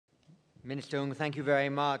Minister Ung, thank you very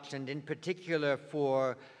much, and in particular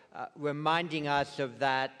for reminding us of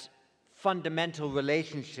that fundamental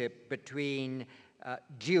relationship between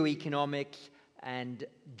geoeconomics and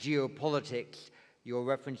geopolitics. Your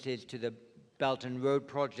references to the Belt and Road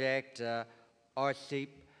Project, RCEP,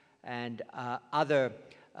 and other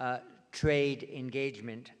trade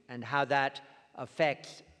engagement, and how that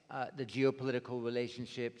affects the geopolitical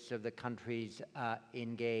relationships of the countries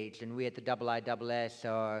engaged. And we at the IISS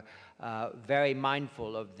are very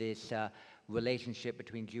mindful of this relationship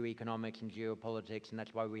between geoeconomics and geopolitics, and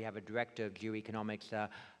that's why we have a director of geoeconomics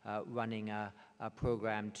running a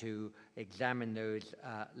program to examine those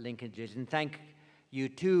linkages. And thank you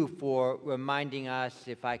too for reminding us,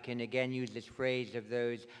 if I can again use this phrase, of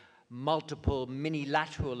those multiple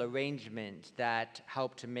minilateral arrangements that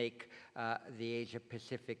help to make the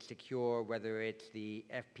Asia-Pacific secure, whether it's the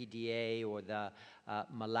FPDA or the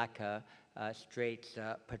Malacca Straits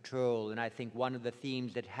Patrol. And I think one of the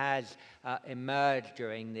themes that has emerged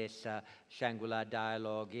during this Shangri-La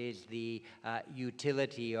dialogue is the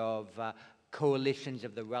utility of coalitions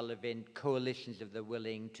of the relevant, coalitions of the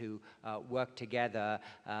willing to work together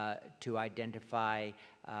to identify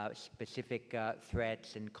specific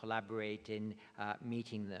threats and collaborate in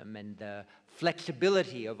meeting them. And the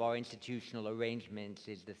flexibility of our institutional arrangements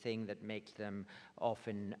is the thing that makes them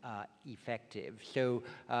often effective. So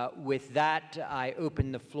with that, I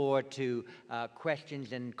open the floor to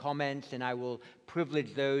questions and comments, and I will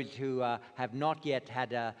privilege those who have not yet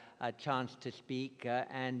had a chance to speak.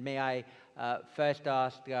 And may I first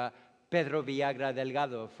ask Pedro Villagra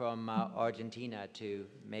Delgado from Argentina to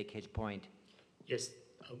make his point. Yes.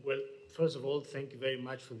 Well, first of all, thank you very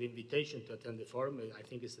much for the invitation to attend the forum. I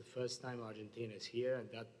think it's the first time Argentina is here, and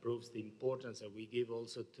that proves the importance that we give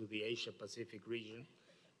also to the Asia-Pacific region,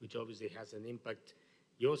 which obviously has an impact.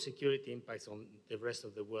 Your security impacts on the rest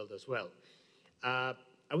of the world as well. I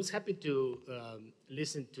was happy to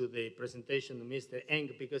listen to the presentation of Mr.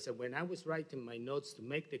 Eng, because when I was writing my notes to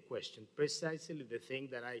make the question, precisely the thing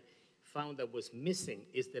that I found that was missing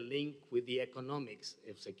is the link with the economics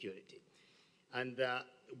of security. And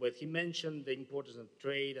when he mentioned the importance of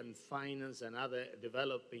trade and finance and other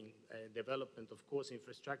development, of course,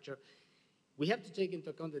 infrastructure, we have to take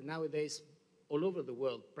into account that nowadays, all over the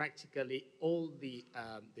world, practically all the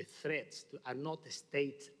threats are not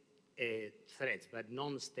state threats, but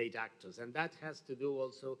non-state actors. And that has to do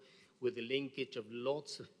also with the linkage of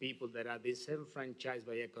lots of people that are disenfranchised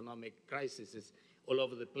by economic crises all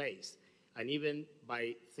over the place. And even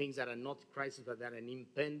by things that are not crises, but that are an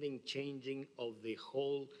impending changing of the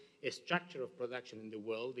whole structure of production in the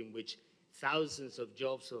world, in which thousands of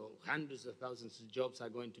jobs or hundreds of thousands of jobs are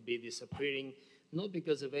going to be disappearing, not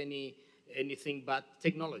because of anything but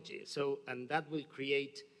technology. So, and that will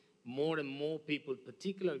create more and more people,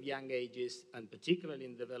 particularly young ages, and particularly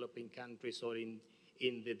in developing countries or in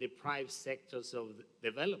the deprived sectors of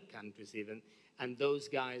developed countries even, and those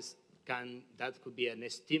guys that could be a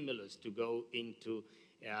stimulus to go into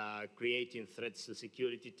creating threats to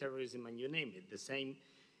security, terrorism, and you name it. The same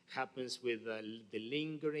happens with the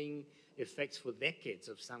lingering effects for decades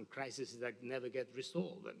of some crises that never get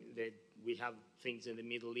resolved. I mean, we have things in the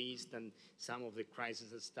Middle East, and some of the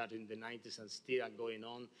crises that started in the 90s and still are going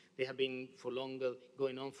on. They have been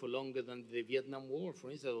going on for longer than the Vietnam War,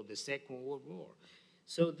 for instance, or the Second World War.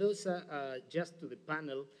 So those are just to the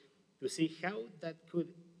panel to see how that could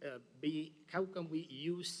how can we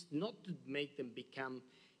use, not to make them become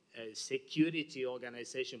a security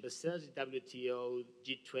organization, but certainly WTO,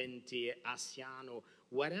 G20, ASEAN, or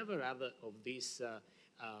whatever other of these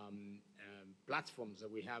platforms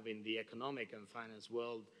that we have in the economic and finance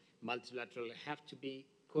world, multilateral, have to be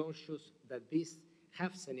cautious that this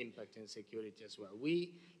has an impact in security as well.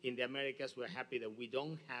 We, in the Americas, we're happy that we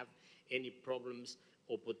don't have any problems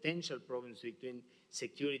or potential problems between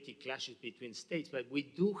security clashes between states, but we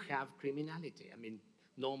do have criminality. I mean,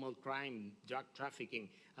 normal crime, drug trafficking,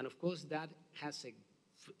 and of course that has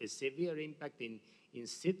a severe impact in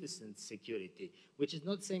citizen security, which is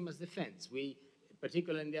not the same as defense. We,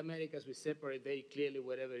 particularly in the Americas, we separate very clearly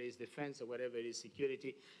whatever is defense or whatever is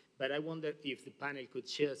security, but I wonder if the panel could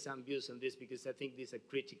share some views on this, because I think these are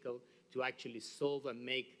critical to actually solve and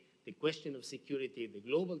make the question of security, the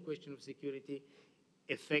global question of security,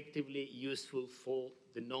 effectively useful for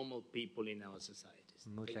the normal people in our societies.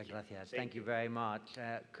 Muchas gracias. Thank you very much.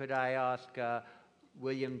 Could I ask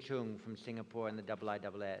William Chung from Singapore and the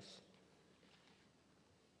IISS?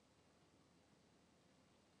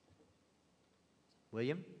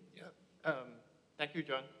 William? Yeah. Thank you,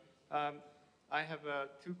 John. I have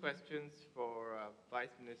two questions for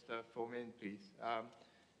Vice Minister Fomin, please.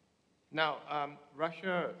 Now,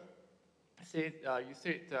 Russia you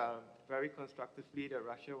said very constructively that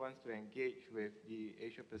Russia wants to engage with the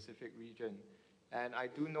Asia-Pacific region. And I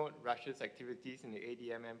do note Russia's activities in the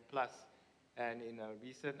ADMM+, and in a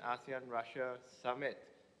recent ASEAN-Russia summit,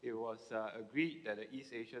 it was agreed that the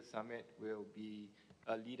East Asia Summit will be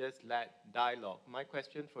a leaders-led dialogue. My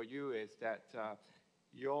question for you is that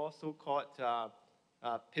your so-called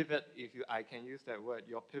pivot, I can use that word,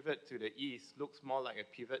 your pivot to the East looks more like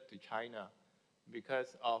a pivot to China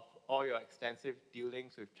because of all your extensive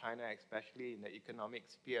dealings with China, especially in the economic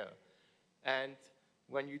sphere. And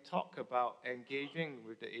when you talk about engaging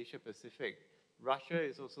with the Asia-Pacific, Russia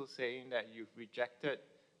is also saying that you've rejected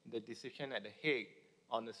the decision at The Hague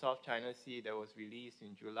on the South China Sea that was released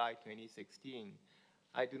in July 2016.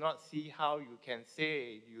 I do not see how you can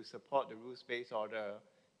say you support the rules-based order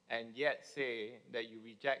and yet say that you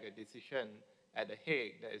reject a decision at The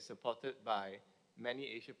Hague that is supported by many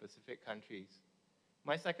Asia-Pacific countries.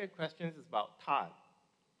 My second question is about TAD.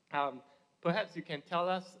 Perhaps you can tell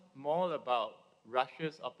us more about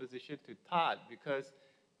Russia's opposition to TAD, because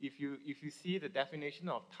if you see the definition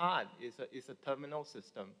of TAD is a terminal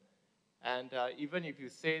system. And even if you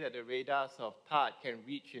say that the radars of TAD can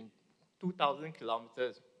reach in 2,000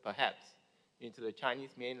 kilometers, perhaps, into the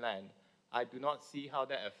Chinese mainland, I do not see how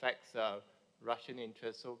that affects Russian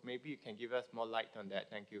interests. So maybe you can give us more light on that.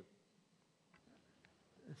 Thank you.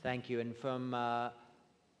 Thank you. And from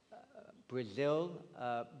Brazil,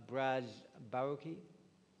 Braz Baruki.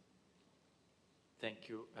 Thank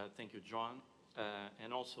you, John.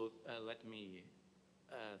 And also let me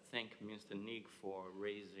thank Mr. Nig for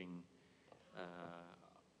raising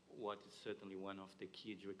what is certainly one of the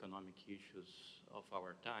key geoeconomic issues of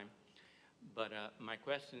our time. But my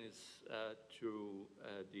question is to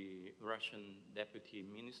the Russian Deputy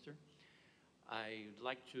Minister. I'd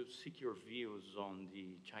like to seek your views on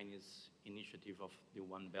the Chinese initiative of the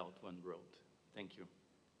One Belt, One Road. Thank you.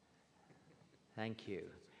 Thank you.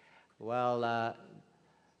 Well,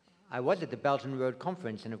 I was at the Belt and Road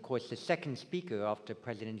Conference, and of course the second speaker after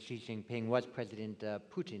President Xi Jinping was President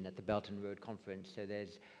Putin at the Belt and Road Conference, so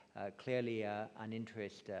there's clearly an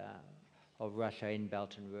interest of Russia in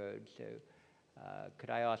Belt and Road. So could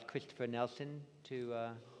I ask Christopher Nelson to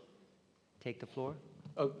take the floor?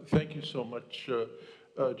 Thank you so much,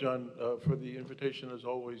 John, for the invitation. As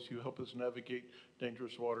always, you help us navigate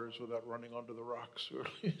dangerous waters without running onto the rocks, or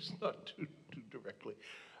at least not too directly.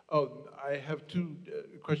 I have two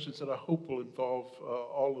questions that I hope will involve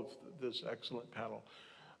all of this excellent panel.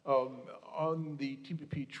 On the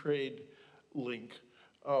TPP trade link,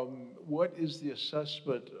 what is the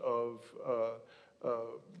assessment of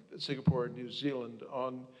Singapore and New Zealand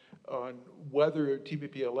on whether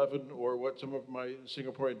TPP 11, or what some of my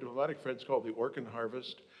Singaporean diplomatic friends call the organ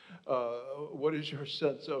harvest, what is your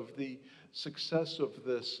sense of the success of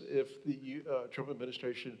this if the Trump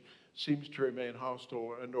administration seems to remain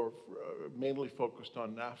hostile and or mainly focused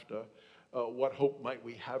on NAFTA? What hope might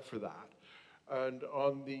we have for that? And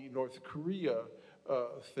on the North Korea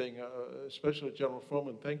thing, especially General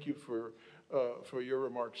Fomin, thank you for your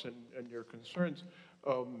remarks and your concerns.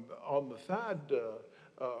 On the THAAD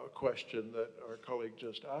question that our colleague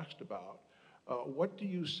just asked about, what do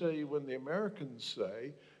you say when the Americans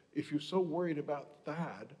say, if you're so worried about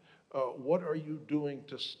THAAD, what are you doing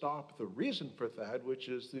to stop the reason for THAAD, which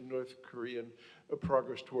is the North Korean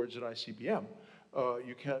progress towards an ICBM?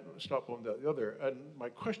 You can't stop one without the other. And my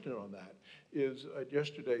question on that is, at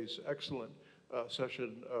yesterday's excellent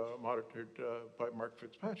session monitored by Mark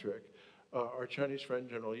Fitzpatrick, our Chinese friend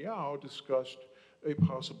General Yao discussed a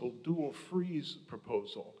possible dual freeze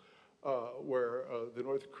proposal, where the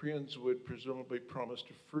North Koreans would presumably promise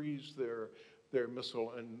to freeze their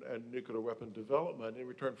missile and nuclear weapon development in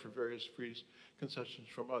return for various freeze concessions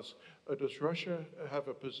from us. Does Russia have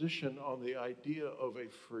a position on the idea of a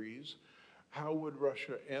freeze? How would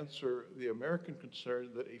Russia answer the American concern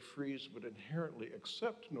that a freeze would inherently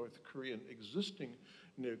accept North Korean existing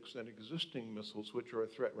nukes and existing missiles, which are a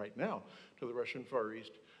threat right now to the Russian Far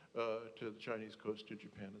East, to the Chinese coast, to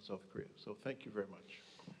Japan and South Korea? So thank you very much.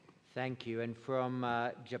 Thank you. And from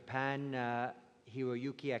Japan,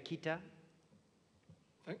 Hiroyuki Akita.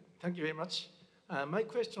 Thank you very much. My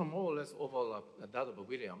question more or less overlap that of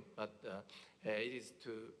William, but it is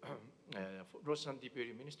to Russian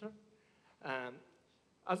Deputy Minister. And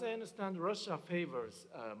as I understand, Russia favors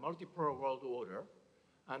multipolar world order,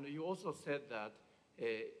 and you also said that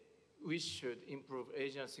we should improve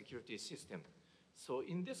Asian security system. So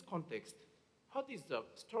in this context, what is the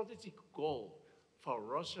strategic goal for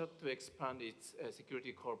Russia to expand its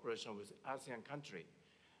security cooperation with ASEAN country?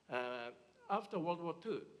 After World War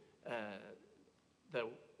II, the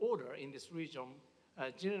order in this region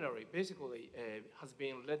generally, basically, has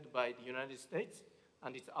been led by the United States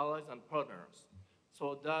and its allies and partners.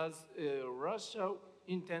 So does Russia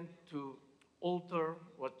intend to alter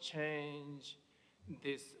or change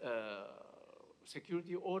this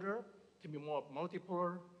security order to be more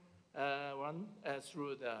multipolar one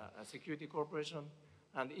through the security cooperation?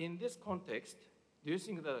 And in this context, do you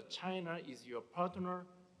think that China is your partner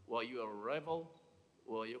or your rival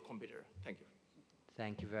or your competitor? Thank you.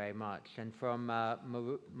 Thank you very much. And from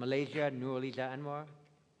Malaysia, Nurliza Anwar.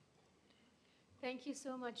 Thank you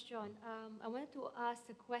so much, John. I wanted to ask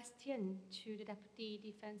a question to the Deputy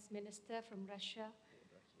Defense Minister from Russia.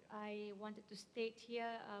 I wanted to state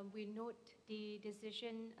here, we note the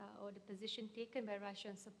decision or the position taken by Russia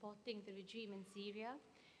in supporting the regime in Syria.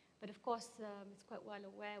 But of course, it's quite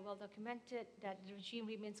well documented that the regime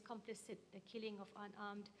remains complicit in the killing of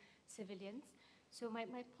unarmed civilians. So my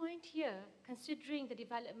point here, considering the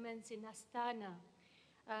developments in Astana,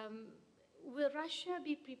 will Russia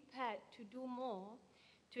be prepared to do more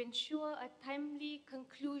to ensure a timely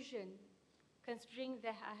conclusion, considering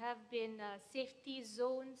there have been safety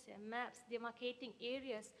zones and maps demarcating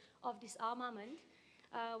areas of disarmament,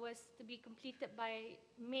 was to be completed by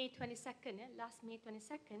May 22nd, last May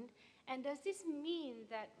 22nd. And does this mean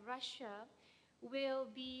that Russia will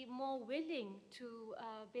be more willing to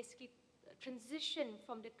basically transition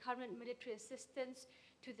from the current military assistance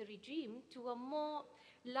to the regime to a more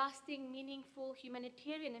lasting, meaningful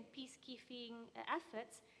humanitarian and peacekeeping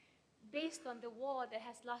efforts based on the war that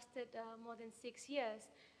has lasted more than 6 years?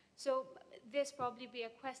 So this probably be a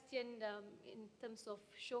question in terms of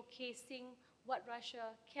showcasing what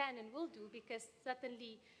Russia can and will do, because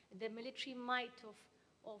certainly the military might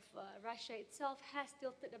of Russia itself has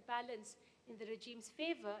tilted the balance in the regime's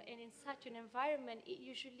favor, and in such an environment, it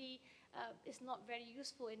usually is not very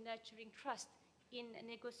useful in nurturing trust in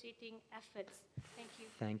negotiating efforts. Thank you.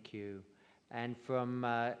 Thank you. And from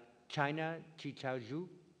China, Chi Chao Zhu.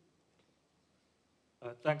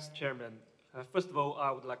 Thanks, Chairman. First of all,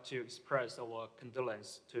 I would like to express our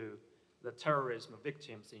condolence to the terrorism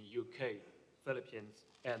victims in UK, Philippines,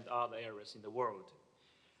 and other areas in the world.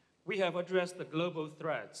 We have addressed the global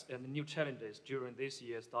threats and new challenges during this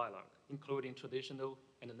year's dialogue, including traditional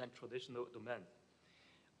and non-traditional domain.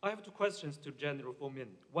 I have two questions to General Fomin.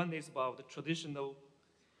 One is about the traditional.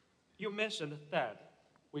 You mentioned that,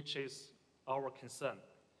 which is our concern.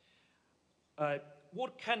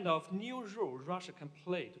 What kind of new role Russia can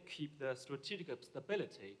play to keep the strategic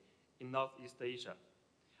stability in Northeast Asia,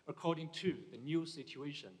 according to the new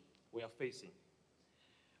situation we are facing?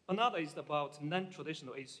 Another is about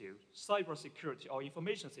non-traditional issues. Cybersecurity or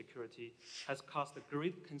information security has caused a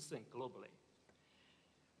great concern globally.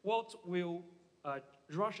 What will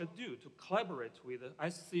Russia do to collaborate with the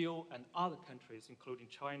SCO and other countries, including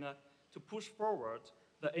China, to push forward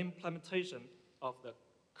the implementation of the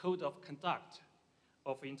Code of Conduct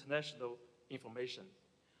of International Information?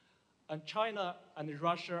 And China and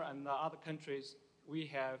Russia and other countries, we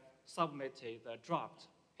have submitted the draft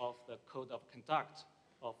of the Code of Conduct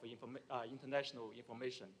of International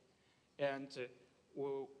Information. And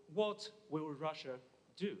what will Russia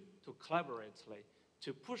do to collaboratively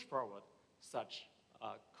to push forward such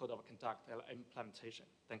Code of Conduct implementation?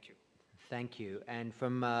 Thank you. Thank you. And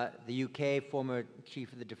from the UK, former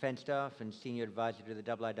Chief of the Defence Staff and Senior Advisor to the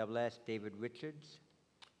IISS, David Richards.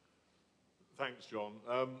 Thanks, John.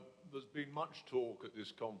 There's been much talk at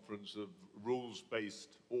this conference of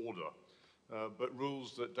rules-based order, but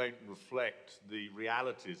rules that don't reflect the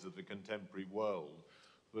realities of the contemporary world,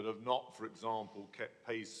 that have not, for example, kept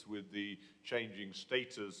pace with the changing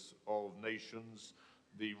status of nations,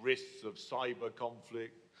 the risks of cyber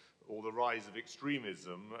conflict, or the rise of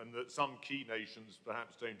extremism, and that some key nations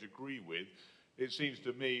perhaps don't agree with, it seems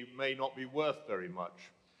to me may not be worth very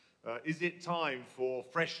much. Is it time for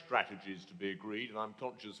fresh strategies to be agreed? And I'm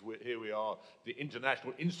conscious here we are, the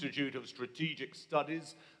International Institute of Strategic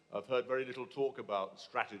Studies. I've heard very little talk about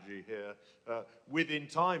strategy here. Within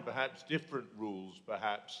time, perhaps different rules,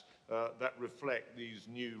 perhaps, that reflect these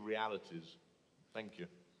new realities. Thank you.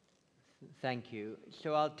 Thank you.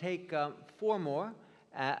 So I'll take 4 more,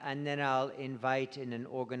 and then I'll invite in an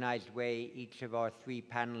organized way each of our 3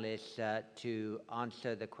 panelists to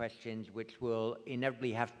answer the questions, which will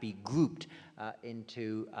inevitably have to be grouped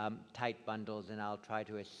into tight bundles, and I'll try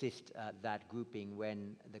to assist that grouping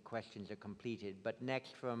when the questions are completed. But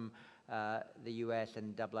next from the US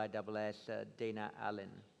and IISS, Dana Allen.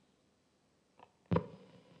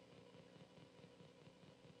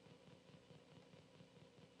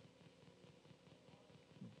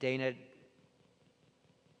 Dana,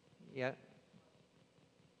 yeah?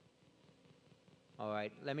 All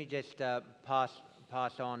right, let me just pass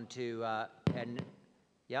pass on to,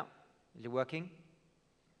 yeah, is it working?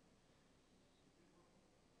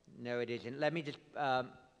 No, it isn't. Let me just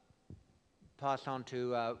pass on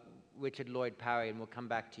to Richard Lloyd Parry, and we'll come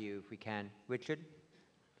back to you if we can. Richard?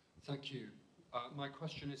 Thank you. My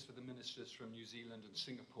question is for the ministers from New Zealand and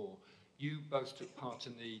Singapore. You both took part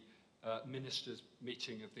in the ministers'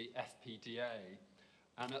 meeting of the FPDA,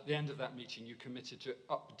 and at the end of that meeting, you committed to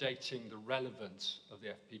updating the relevance of the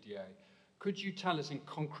FPDA. Could you tell us in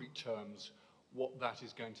concrete terms what that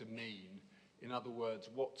is going to mean? In other words,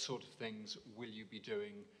 what sort of things will you be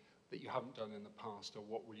doing that you haven't done in the past, or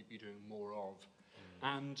what will you be doing more of?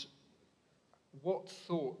 And what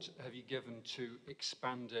thought have you given to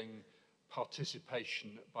expanding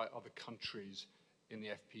participation by other countries in the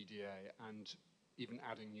FPDA and even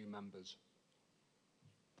adding new members?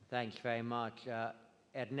 Thanks very much.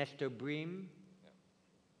 Ernesto Bream.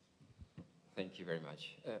 Thank you very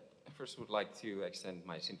much. First, I would like to extend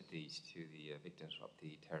my sympathies to the victims of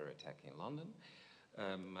the terror attack in London.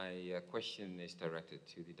 My question is directed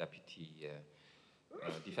to the Deputy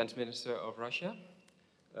Defense Minister of Russia.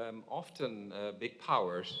 Often, big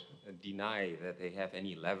powers deny that they have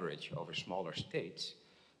any leverage over smaller states,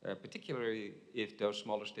 particularly if those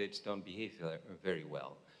smaller states don't behave very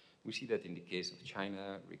well. We see that in the case of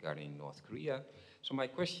China regarding North Korea. So my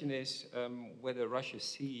question is whether Russia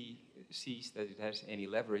sees that it has any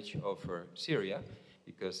leverage over Syria,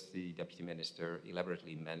 because the Deputy Minister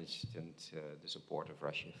elaborately mentioned the support of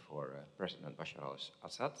Russia for President Bashar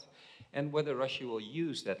al-Assad, and whether Russia will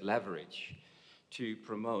use that leverage to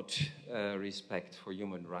promote respect for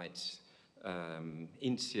human rights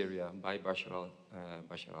in Syria by Bashar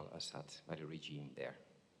al-Assad, by the regime there.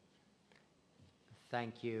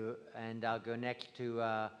 Thank you. And I'll go next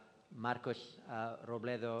to Marcos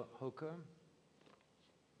Robledo Hoker.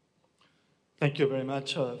 Thank you very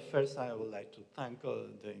much. First, I would like to thank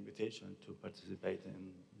the invitation to participate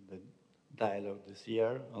in the dialogue this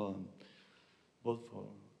year, both for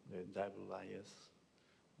the IISS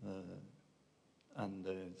and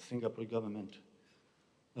the Singapore government.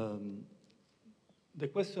 The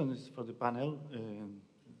question is for the panel.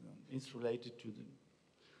 It's related to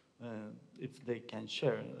if they can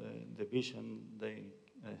share the vision they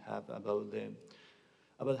have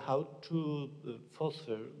about how to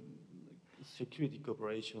foster security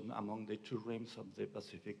cooperation among the two rims of the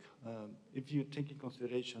Pacific. If you take in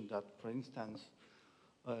consideration that, for instance,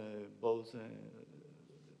 both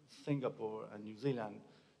Singapore and New Zealand,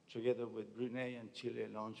 together with Brunei and Chile,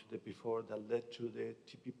 launched the P4 that led to the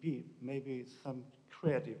TPP, maybe some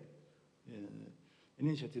creative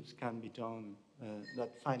initiatives can be done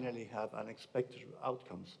that finally have unexpected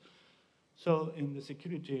outcomes. So in the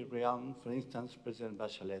security realm, for instance, President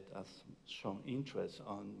Bachelet has shown interest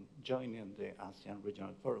on joining the ASEAN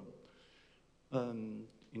Regional Forum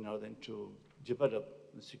in order to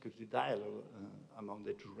develop the security dialogue among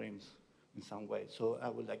the two rims in some way. So I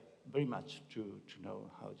would like very much to know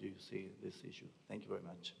how do you see this issue. Thank you very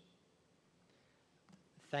much.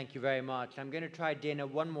 Thank you very much. I'm going to try Dana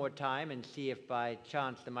one more time and see if by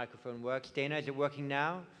chance the microphone works. Dana, is it working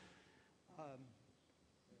now?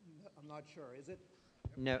 I'm not sure. Is it?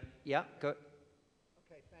 No. Yeah, go.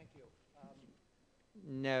 Okay, thank you.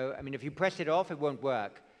 No, I mean, if you press it off, it won't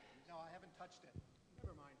work. No, I haven't touched it.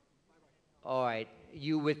 Never mind. All right.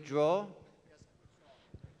 You withdraw? Yes,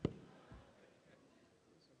 I withdraw.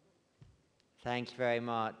 Thanks very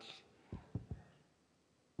much.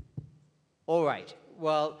 All right.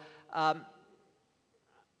 Well,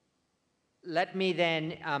 let me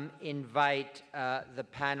then invite the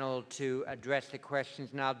panel to address the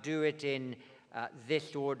questions, and I'll do it in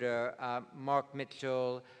this order. Mark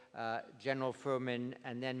Mitchell, General Fomin,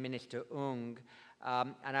 and then Minister Ung.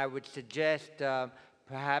 And I would suggest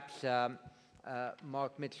perhaps,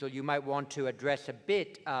 Mark Mitchell, you might want to address a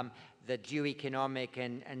bit the geoeconomic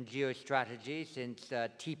and geostrategy, since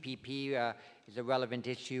TPP is a relevant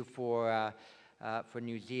issue for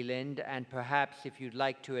New Zealand, and perhaps if you'd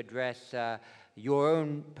like to address your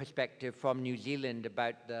own perspective from New Zealand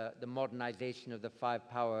about the modernization of the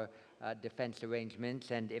five-power defense arrangements,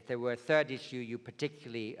 and if there were a third issue you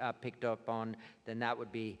particularly picked up on, then that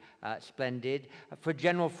would be splendid. For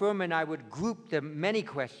General Fomin, I would group the many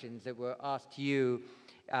questions that were asked to you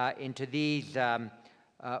into these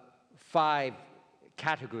 5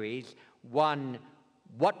 categories. 1,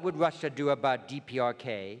 what would Russia do about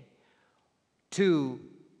DPRK? 2,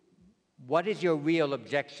 what is your real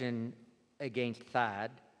objection against THAAD?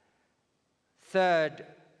 3rd,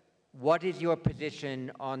 what is your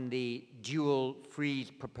position on the dual freeze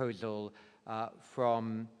proposal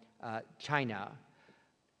from China?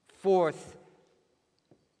 4th,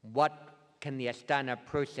 what can the Astana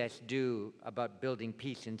process do about building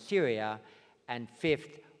peace in Syria? And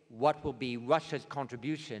fifth, what will be Russia's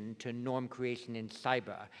contribution to norm creation in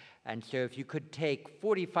cyber? And so if you could take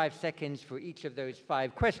 45 seconds for each of those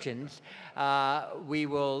 5 questions, we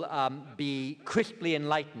will be crisply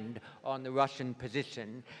enlightened on the Russian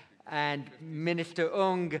position. And Minister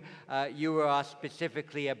Ung, you were asked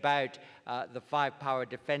specifically about the 5-power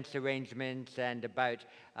defense arrangements and about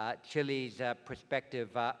Chile's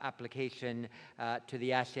prospective application to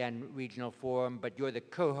the ASEAN Regional Forum, but you're the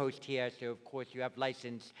co-host here, so of course you have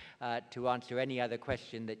license to answer any other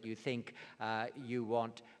question that you think you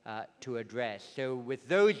want to address. So with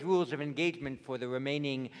those rules of engagement for the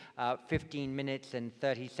remaining 15 minutes and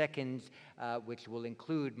 30 seconds, which will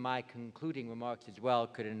include my concluding remarks as well,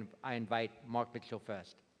 could I invite Mark Mitchell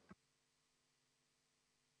first?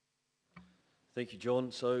 Thank you,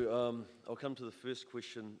 John. So I'll come to the first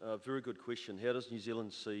question. Very good question. How does New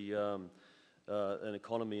Zealand see an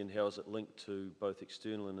economy, and how is it linked to both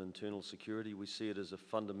external and internal security? We see it as a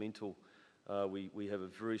fundamental. We have a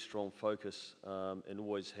very strong focus and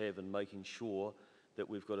always have in making sure that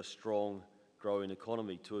we've got a strong, growing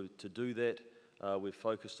economy. To do that, we've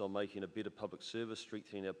focused on making a better public service,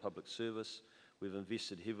 strengthening our public service. We've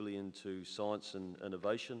invested heavily into science and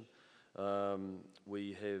innovation.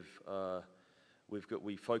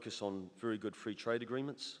 We focus on very good free trade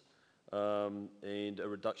agreements and a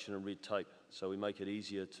reduction in red tape. So we make it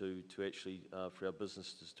easier to actually, for our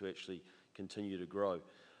businesses to actually continue to grow.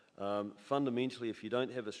 Fundamentally, if you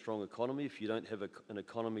don't have a strong economy, if you don't have an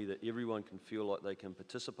economy that everyone can feel like they can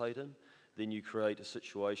participate in, then you create a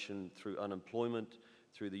situation through unemployment,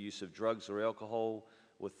 through the use of drugs or alcohol,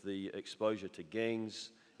 with the exposure to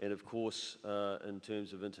gangs, and of course, in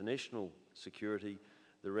terms of international security,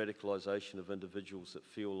 the radicalisation of individuals that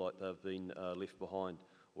feel like they've been left behind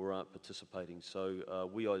or aren't participating. So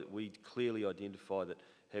we clearly identify that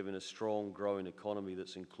having a strong, growing economy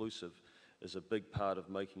that's inclusive is a big part of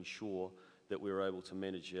making sure that we're able to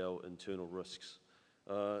manage our internal risks.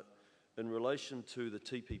 In relation to the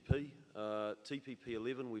TPP,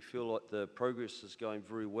 TPP-11, we feel like the progress is going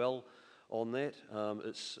very well on that.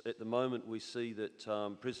 At the moment, we see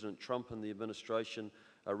that President Trump and the administration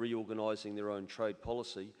are reorganising their own trade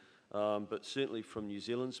policy, but certainly from New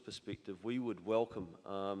Zealand's perspective, we would welcome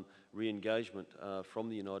re-engagement from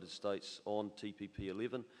the United States on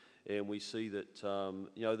TPP-11, and we see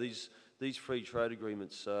that these free trade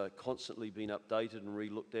agreements are constantly being updated and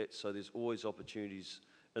re-looked at, so there's always opportunities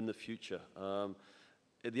in the future.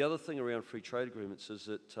 The other thing around free trade agreements is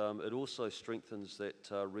that it also strengthens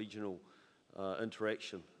that regional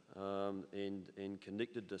interaction and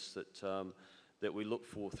connectedness that we look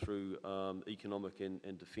for through economic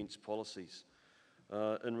and defence policies.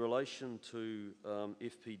 In relation to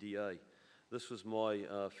FPDA, this was my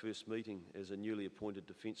first meeting as a newly appointed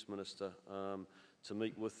Defence Minister to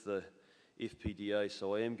meet with the FPDA,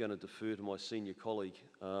 so I am going to defer to my senior colleague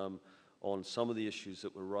on some of the issues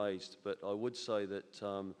that were raised, but I would say that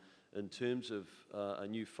in terms of a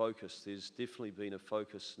new focus, there's definitely been a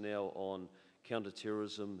focus now on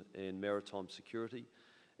counter-terrorism and maritime security,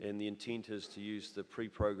 and the intent is to use the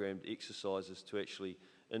pre-programmed exercises to actually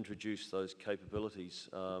introduce those capabilities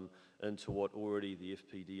into what already the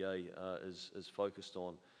FPDA is focused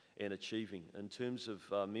on and achieving. In terms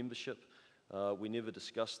of membership, we never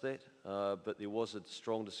discussed that, but there was a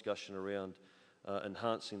strong discussion around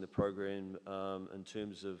enhancing the program in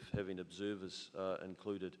terms of having observers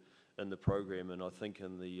included in the program, and I think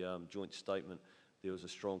in the joint statement there was a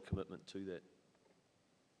strong commitment to that.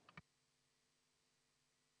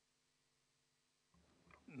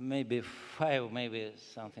 Maybe 5, maybe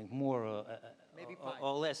something more, maybe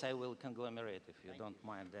or less. I will conglomerate, if you don't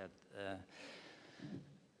mind that.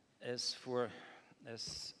 As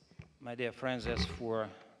my dear friends, as for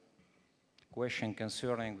question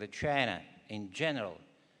concerning the China in general,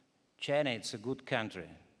 China, it's a good country,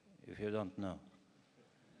 if you don't know.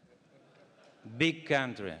 Big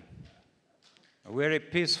country, a very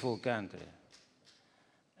peaceful country,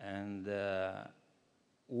 and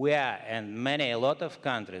we are, and a lot of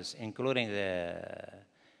countries, including the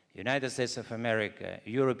United States of America,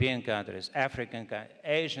 European countries, African countries,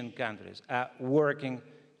 Asian countries, are working,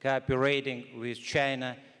 cooperating with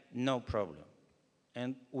China, no problem.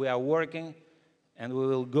 And we are working, and we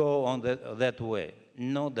will go on that way,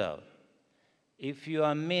 no doubt. If you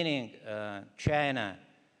are meaning China,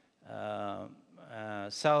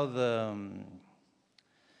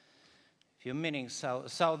 if you're meaning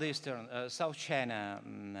southeastern, South China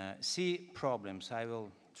Sea problems, I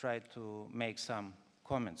will try to make some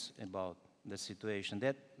comments about the situation.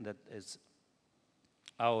 That is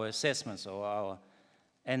our assessments of our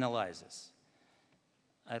analysis.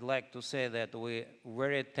 I'd like to say that we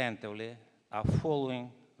very attentively are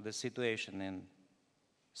following the situation in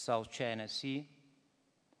South China Sea,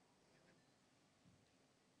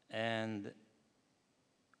 and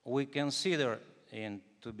we consider it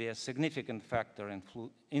to be a significant factor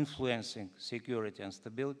influencing security and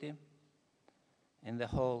stability in the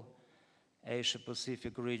whole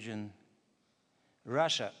Asia-Pacific region.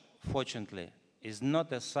 Russia, fortunately, is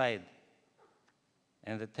not a side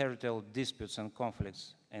in the territorial disputes and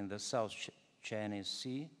conflicts in the South China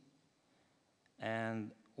Sea,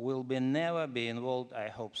 and will never be involved, I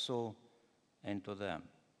hope so, into them.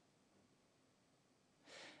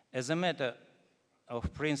 As a matter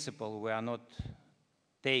of principle, we are not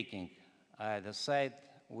taking either side.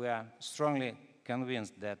 We are strongly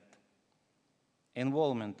convinced that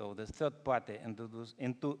involvement of the third party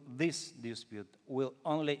into this dispute will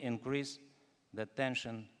only increase the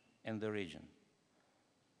tension in the region.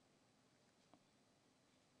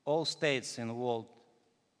 All states involved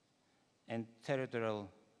in territorial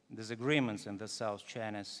disagreements in the South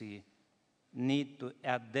China Sea need to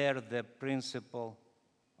adhere to the principle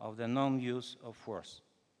of the non-use of force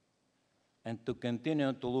and to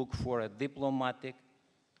continue to look for a diplomatic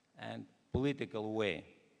and political way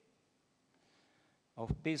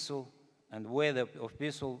of peaceful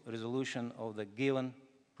resolution of the given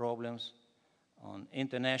problems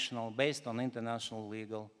based on international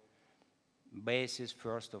legal basis.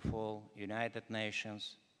 First of all, United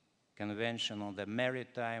Nations Convention on the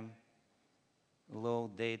Maritime Law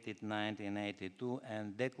dated 1982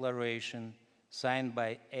 and declaration signed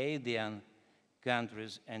by ASEAN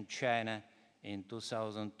countries and China in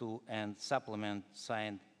 2002, and supplement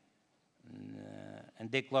signed and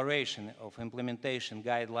declaration of implementation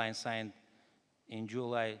guidelines signed in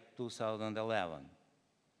July 2011.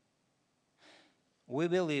 We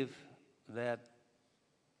believe that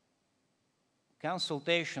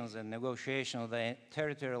consultations and negotiations of the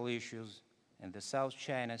territorial issues in the South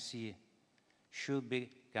China Sea should be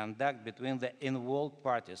conducted between the involved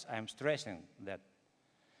parties. I'm stressing that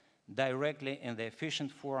directly in the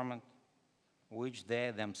efficient format which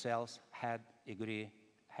they themselves have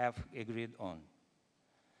agreed on.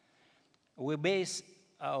 We base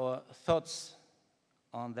our thoughts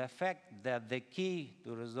on the fact that the key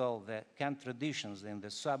to resolve the contradictions in the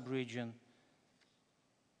sub-region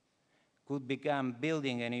could become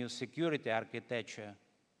building a new security architecture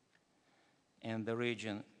in the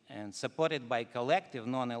region and supported by collective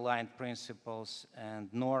non-aligned principles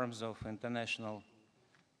and norms of international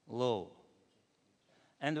law.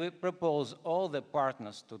 And we propose all the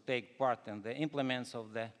partners to take part in the implements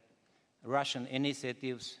of the Russian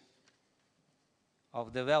initiatives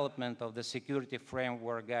of development of the security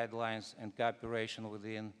framework guidelines and cooperation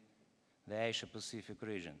within the Asia-Pacific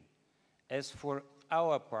region. As for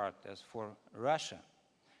our part, as for Russia,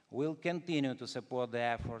 we'll continue to support the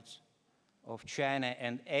efforts of China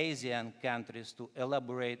and ASEAN countries to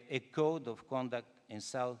elaborate a code of conduct in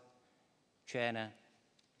South China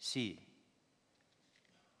Sea.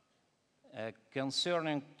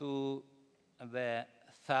 Concerning to the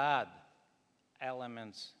third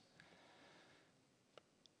elements,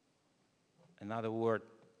 another word,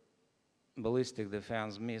 ballistic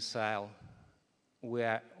defense missile, we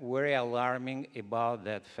are very alarming about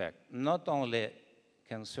that fact. Not only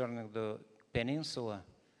concerning the peninsula,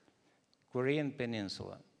 Korean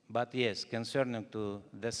peninsula, but yes, concerning to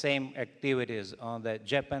the same activities on the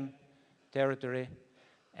Japan territory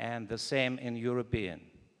and the same in European.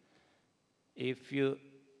 If you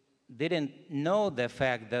didn't know the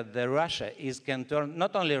fact that Russia is concerned,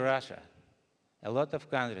 not only Russia, a lot of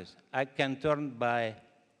countries are concerned by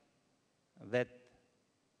that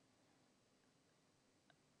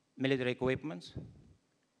military equipment,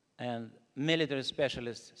 and military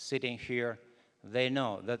specialists sitting here, they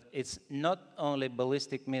know that it's not only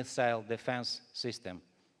ballistic missile defense system,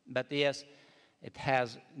 but yes, it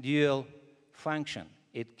has dual function.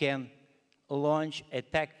 It can launch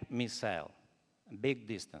attack missile, big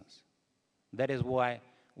distance. That is why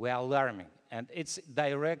we are alarming, and it's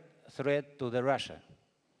direct threat to the Russia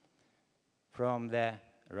from the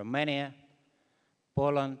Romania,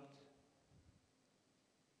 Poland,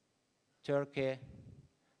 Turkey,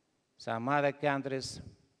 some other countries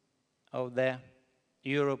of the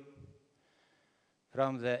Europe,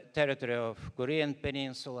 from the territory of Korean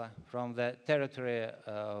Peninsula, from the territory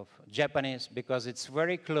of Japanese, because it's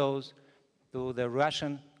very close to the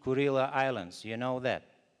Russian Kurila Islands, you know that.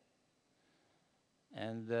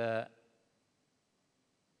 And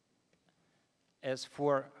as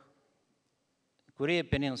for Korea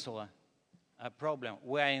Peninsula, a problem,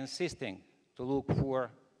 we are insisting to look for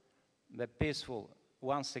the peaceful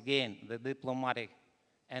once again, the diplomatic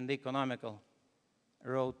and economical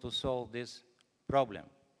road to solve this problem.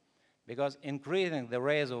 Because increasing the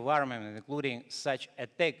raise of armament, including such a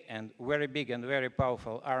thick and very big and very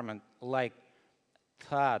powerful armament like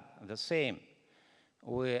THAAD, the same,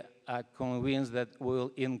 we are convinced that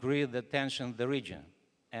will increase the tension in the region.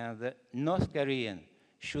 And the North Korean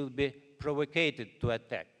should be provoked to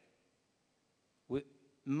attack. We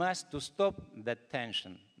must to stop that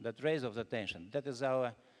tension, that raise of the tension. That is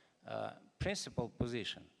our principal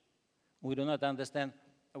position. We do not understand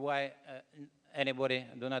why anybody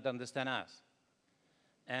do not understand us.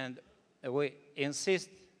 And we insist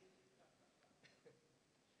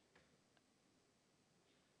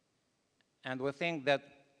and we think that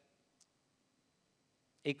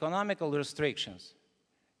economical restrictions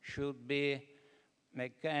should be a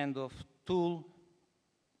kind of tool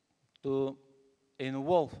to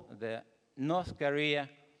involve the North Korea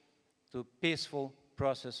to peaceful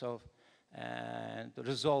process of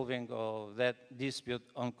resolving of that dispute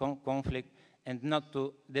on conflict and not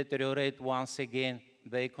to deteriorate once again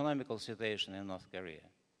the economical situation in North Korea.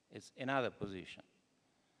 It's another position.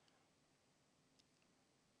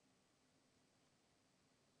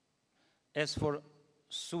 As for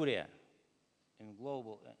Syria, in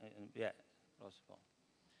global, yeah, possible.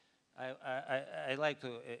 I'd like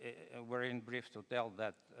to, very in brief, to tell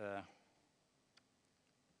that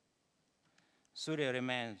Syria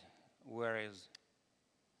remains whereas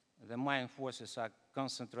the main forces are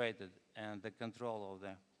concentrated and the control of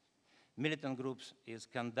the militant groups is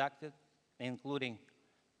conducted, including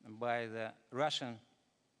by the Russian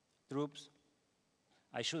troops.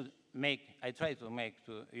 I try to make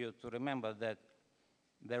to you to remember that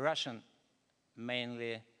the Russian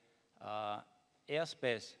mainly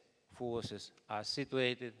airspace forces are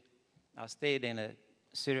stayed in a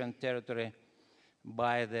Syrian territory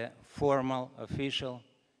by the formal official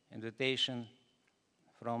invitation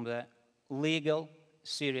from the legal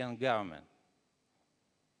Syrian government.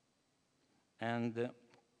 And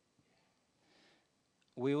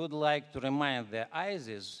we would like to remind the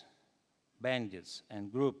ISIS bandits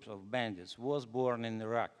and groups of bandits was born in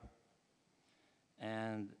Iraq.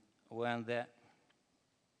 And when the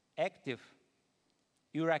active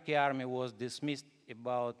Iraqi army was dismissed,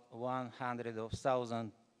 about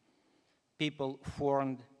 100,000 people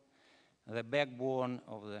formed the backbone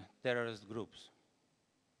of the terrorist groups.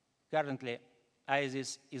 Currently,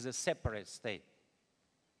 ISIS is a separate state,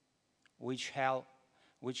 which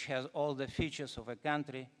has all the features of a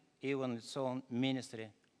country, even its own ministry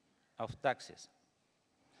of taxes.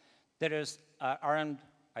 Terrorists are armed,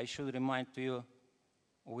 I should remind to you,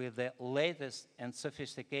 with the latest and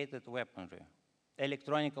sophisticated weaponry,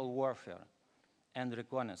 electronic warfare, and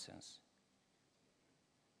reconnaissance.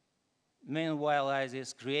 Meanwhile,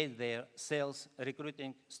 ISIS creates their cells,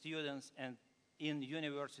 recruiting students and in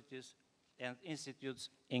universities and institutes,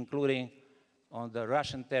 including on the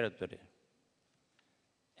Russian territory.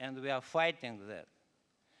 And we are fighting that.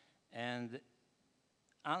 And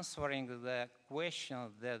answering the question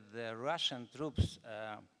that the Russian troops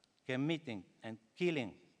are committing and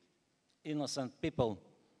killing innocent people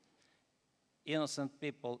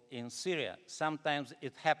in Syria, sometimes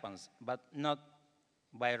it happens, but not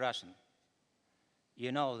by Russian.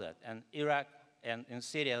 You know that. And Iraq and in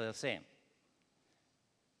Syria the same.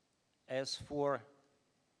 As for,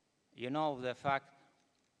 you know, the fact,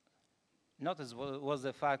 not as was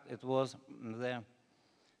the fact, it was the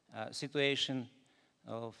situation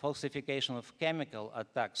of falsification of chemical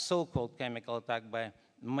attack, so-called chemical attack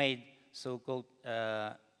made so-called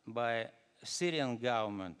by Syrian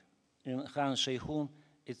government in Khan Sheikhoun.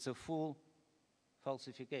 It's a full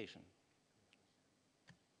falsification.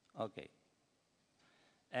 Okay.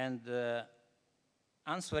 And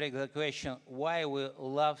answering the question why we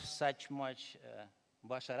love such much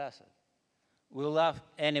Bashar Assad. We love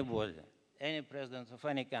anybody, any president of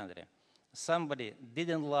any country. Somebody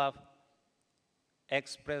didn't love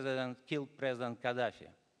ex-president, killed President Gaddafi.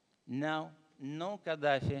 Now, no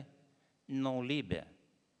Gaddafi, no Libya.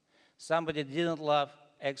 Somebody didn't love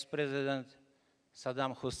ex-president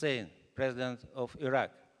Saddam Hussein, president of Iraq.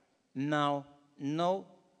 Now, no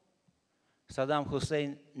Saddam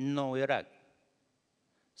Hussein, no Iraq.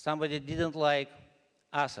 Somebody didn't like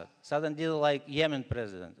Assad. Saddam didn't like Yemen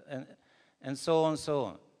president, and so on, so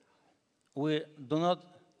on. We do not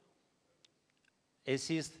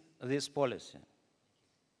assist this policy.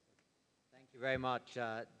 Thank you very much,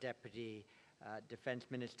 Deputy Defense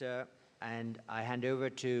Minister. And I hand over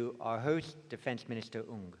to our host, Defense Minister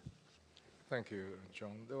Ung. Thank you,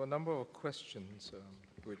 John. There were a number of questions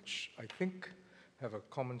which I think have a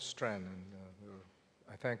common strand and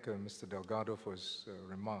I thank Mr. Delgado for his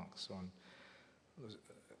remarks on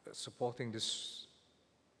supporting this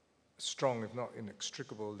strong, if not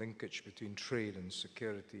inextricable, linkage between trade and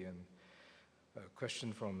security, and a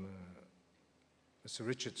question from Mr.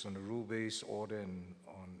 Richards on the rule-based order and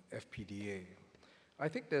on FPDA. I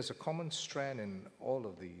think there's a common strand in all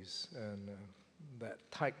of these, and that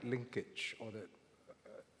tight linkage, or that,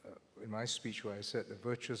 in my speech where I said the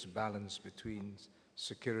virtuous balance between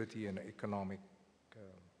security and economic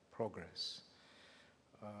progress.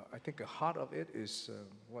 I think the heart of it is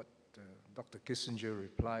what Dr. Kissinger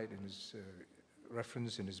replied in his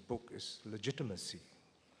reference in his book is legitimacy.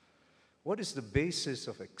 What is the basis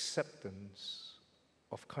of acceptance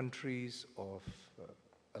of countries, of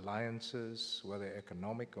alliances, whether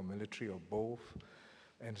economic or military or both,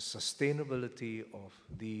 and sustainability of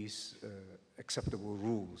these acceptable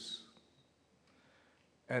rules?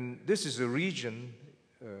 And this is a region,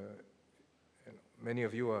 many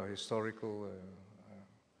of you are historical,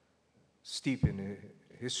 steep in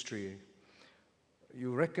history.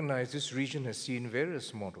 You recognize this region has seen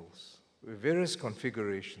various models, with various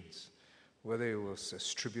configurations, whether it was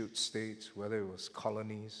as tribute states, whether it was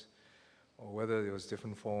colonies, or whether there was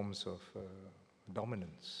different forms of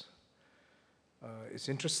dominance. It's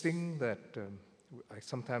interesting that I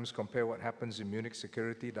sometimes compare what happens in Munich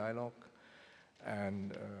Security Dialogue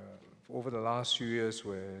and over the last few years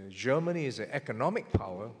where Germany is an economic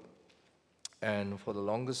power and for the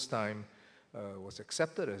longest time was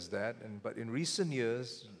accepted as that, but in recent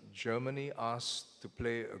years, Germany asked to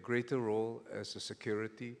play a greater role as a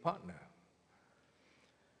security partner.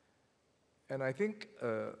 And I think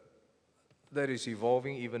that is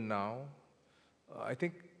evolving even now. I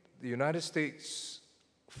think the United States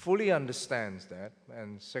fully understands that,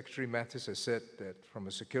 and Secretary Mattis has said that from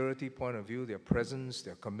a security point of view, their presence,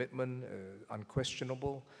 their commitment,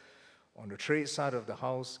 unquestionable. On the trade side of the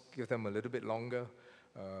house, give them a little bit longer,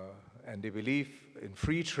 and they believe in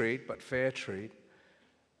free trade, but fair trade.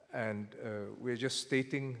 And we're just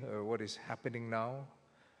stating what is happening now.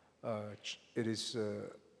 It is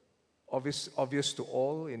obvious to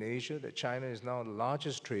all in Asia that China is now the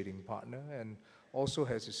largest trading partner and also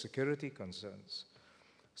has its security concerns.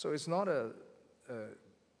 So it's not an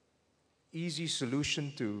easy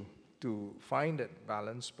solution to find that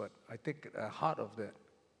balance, but I think at the heart of that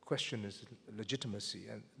question is legitimacy.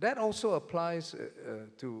 And that also applies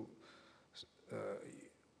to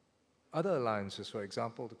other alliances. For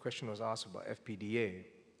example, the question was asked about FPDA,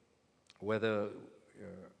 whether,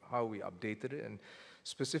 how we updated it, and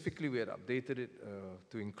specifically we had updated it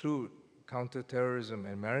to include counterterrorism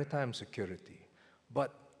and maritime security.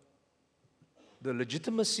 But the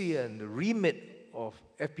legitimacy and the remit of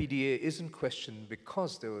FPDA isn't questioned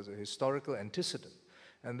because there was a historical antecedent,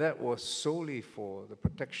 and that was solely for the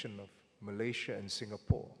protection of Malaysia and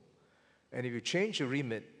Singapore. And if you change the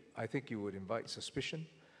remit, I think you would invite suspicion,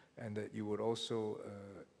 and that you would also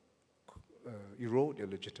erode your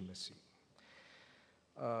legitimacy.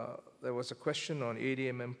 There was a question on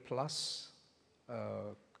ADMM Plus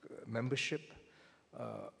membership.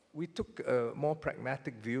 We took a more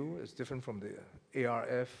pragmatic view. It's different from the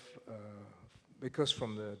ARF, because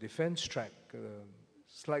from the defense track,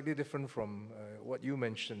 slightly different from what you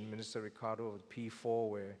mentioned, Minister Ricardo, P4,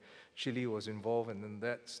 where Chile was involved, and then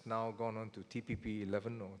that's now gone on to TPP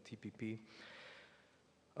 11 or TPP.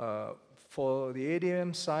 For the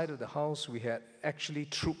ADM side of the house, we had actually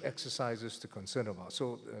troop exercises to concern about,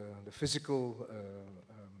 so the physical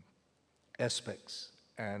aspects,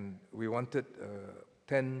 and we wanted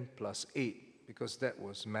 10 plus 8 because that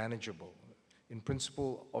was manageable. In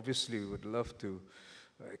principle, obviously, we would love to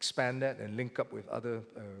expand that and link up with other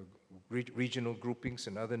regional groupings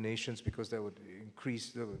and other nations because that would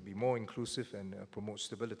be more inclusive and promote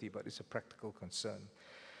stability, but it's a practical concern.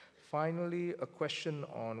 Finally, a question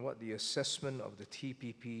on what the assessment of the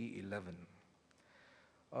TPP 11.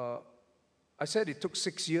 I said it took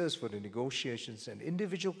 6 years for the negotiations, and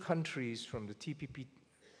individual countries from the TPP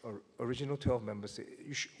or original 12 members,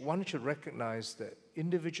 one should recognize that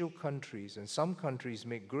individual countries and some countries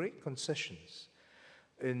make great concessions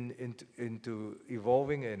into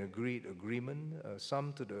evolving an agreed agreement,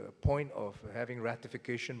 some to the point of having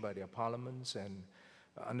ratification by their parliaments and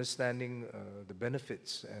understanding the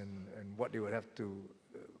benefits and what they would have to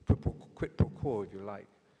quid pro quo, if you like.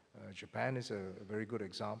 Japan is a very good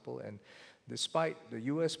example, and despite the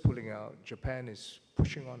US pulling out, Japan is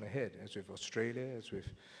pushing on ahead, as with Australia, as with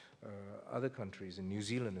other countries, and New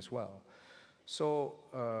Zealand as well. So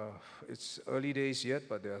it's early days yet,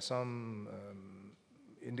 but there are some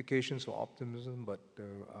indications for optimism, but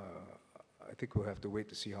I think we'll have to wait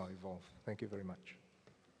to see how it evolves. Thank you very much.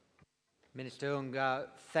 Minister Ung,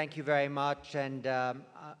 thank you very much, and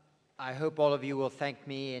I hope all of you will thank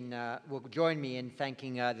me and will join me in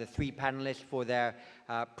thanking the three panelists for their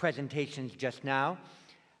presentations just now.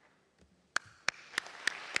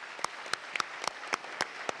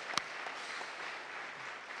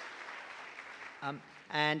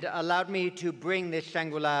 And allowed me to bring this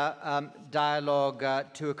Shangri-La dialogue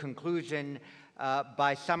to a conclusion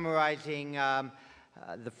by summarizing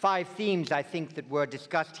the 5 themes I think that were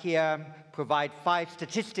discussed here, provide 5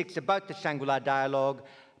 statistics about the Shangri-La dialogue,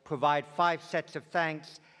 provide 5 sets of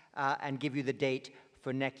thanks, and give you the date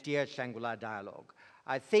for next year's Shangri-La dialogue.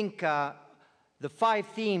 I think the 5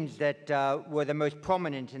 themes that were the most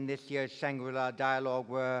prominent in this year's Shangri-La dialogue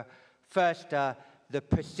were, first, the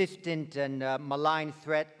persistent and malign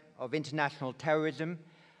threat of international terrorism.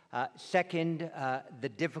 Second, the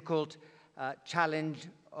difficult challenge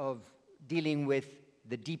of dealing with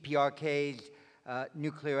the DPRK's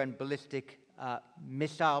nuclear and ballistic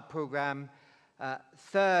missile program.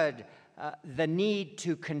 Third, the need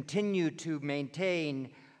to continue to maintain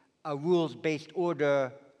a rules-based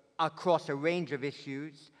order across a range of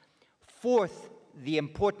issues. Fourth, the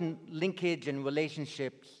important linkage and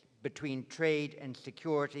relationships between trade and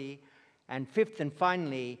security. And fifth and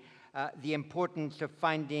finally, the importance of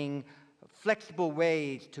finding flexible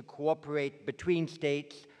ways to cooperate between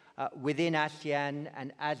states within ASEAN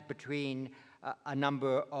and as between a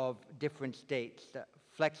number of different states.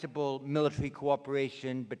 Flexible military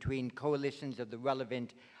cooperation between coalitions of the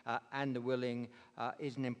relevant and the willing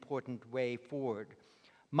is an important way forward.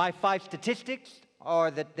 My 5 statistics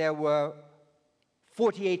are that there were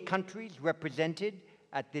 48 countries represented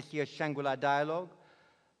at this year's Shangri-La dialogue,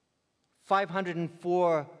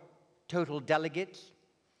 504 total delegates,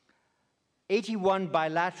 81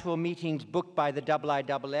 bilateral meetings booked by the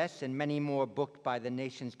IISS and many more booked by the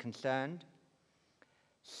nations concerned,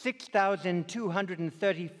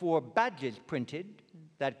 6,234 badges printed.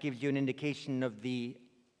 That gives you an indication of the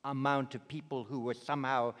amount of people who were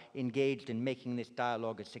somehow engaged in making this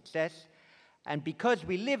dialogue a success. And because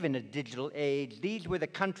we live in a digital age, these were the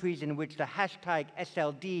countries in which the hashtag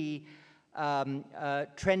SLD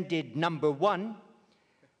trended #1.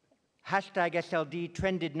 Hashtag SLD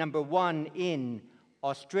trended #1 in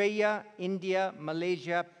Australia, India,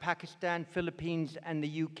 Malaysia, Pakistan, Philippines, and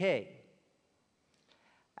the UK.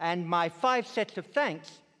 And my 5 sets of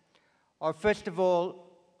thanks are, first of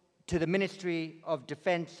all, to the Ministry of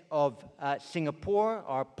Defense of Singapore,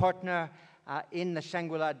 our partner in the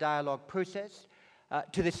Shangri-La dialogue process,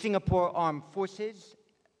 to the Singapore Armed Forces,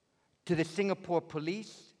 to the Singapore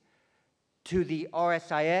Police, to the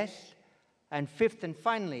RSIS, and fifth and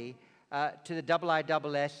finally, to the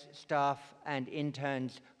IISS staff and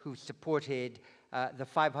interns who supported the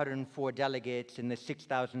 504 delegates and the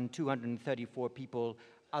 6,234 people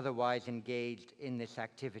otherwise engaged in this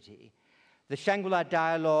activity. The Shangri-La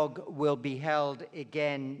dialogue will be held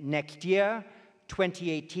again next year,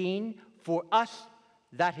 2018. For us,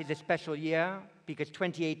 that is a special year because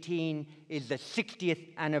 2018 is the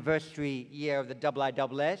 60th anniversary year of the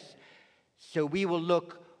IISS. So we will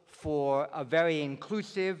look for a very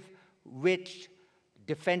inclusive, rich,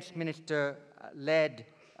 defense minister-led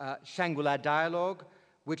Shangri-La dialogue,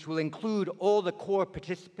 which will include all the core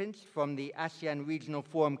participants from the ASEAN Regional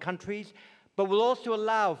Forum countries, but will also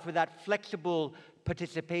allow for that flexible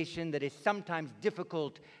participation that is sometimes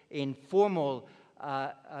difficult in formal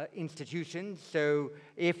institutions. So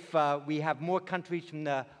if we have more countries from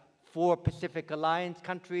the 4 Pacific Alliance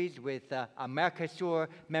countries with a Mercosur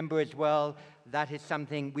member as well, that is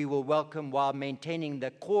something we will welcome while maintaining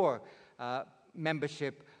the core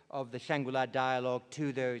membership of the Shangri-La dialogue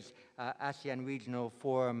to those ASEAN Regional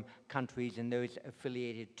Forum countries and those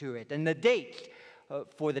affiliated to it. And the dates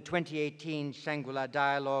for the 2018 Shangri-La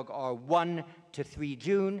dialogue are 1 to 3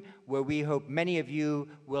 June, where we hope many of you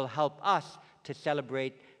will help us to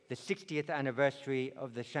celebrate the 60th anniversary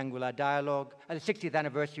of the Shangri-La dialogue, the 60th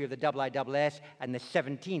anniversary of the IISS, and the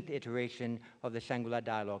 17th iteration of the Shangri-La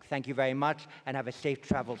dialogue. Thank you very much, and have a safe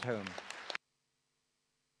travels home.